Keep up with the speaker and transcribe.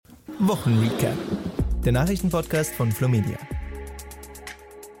Wochenrecap, der Nachrichtenpodcast von floo.media.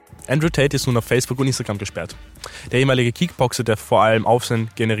 Andrew Tate ist nun auf Facebook und Instagram gesperrt. Der ehemalige Kickboxer, der vor allem Aufsehen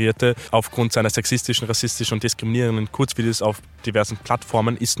generierte aufgrund seiner sexistischen, rassistischen und diskriminierenden Kurzvideos auf diversen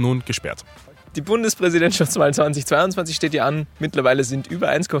Plattformen, ist nun gesperrt. Die Bundespräsidentschaftswahl 2022 steht ja an. Mittlerweile sind über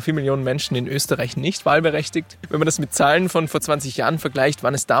 1,4 Millionen Menschen in Österreich nicht wahlberechtigt. Wenn man das mit Zahlen von vor 20 Jahren vergleicht,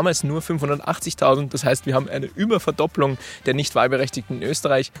 waren es damals nur 580.000. Das heißt, wir haben eine Überverdopplung der Nicht-Wahlberechtigten in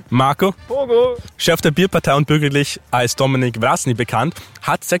Österreich. Marco, Pogo, Chef der Bierpartei und bürgerlich als Dominik Vrasny bekannt,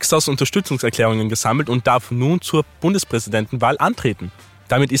 hat 6.000 Unterstützungserklärungen gesammelt und darf nun zur Bundespräsidentenwahl antreten.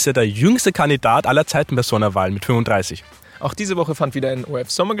 Damit ist er der jüngste Kandidat aller Zeiten bei so einer Wahl mit 35. Auch diese Woche fand wieder ein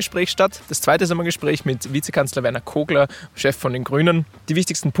ORF-Sommergespräch statt. Das zweite Sommergespräch mit Vizekanzler Werner Kogler, Chef von den Grünen. Die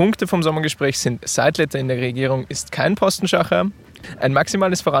wichtigsten Punkte vom Sommergespräch sind: Sideletter in der Regierung ist kein Postenschacher, ein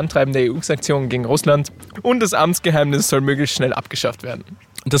maximales Vorantreiben der EU-Sanktionen gegen Russland und das Amtsgeheimnis soll möglichst schnell abgeschafft werden.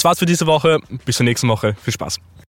 Und das war's für diese Woche. Bis zur nächsten Woche. Viel Spaß.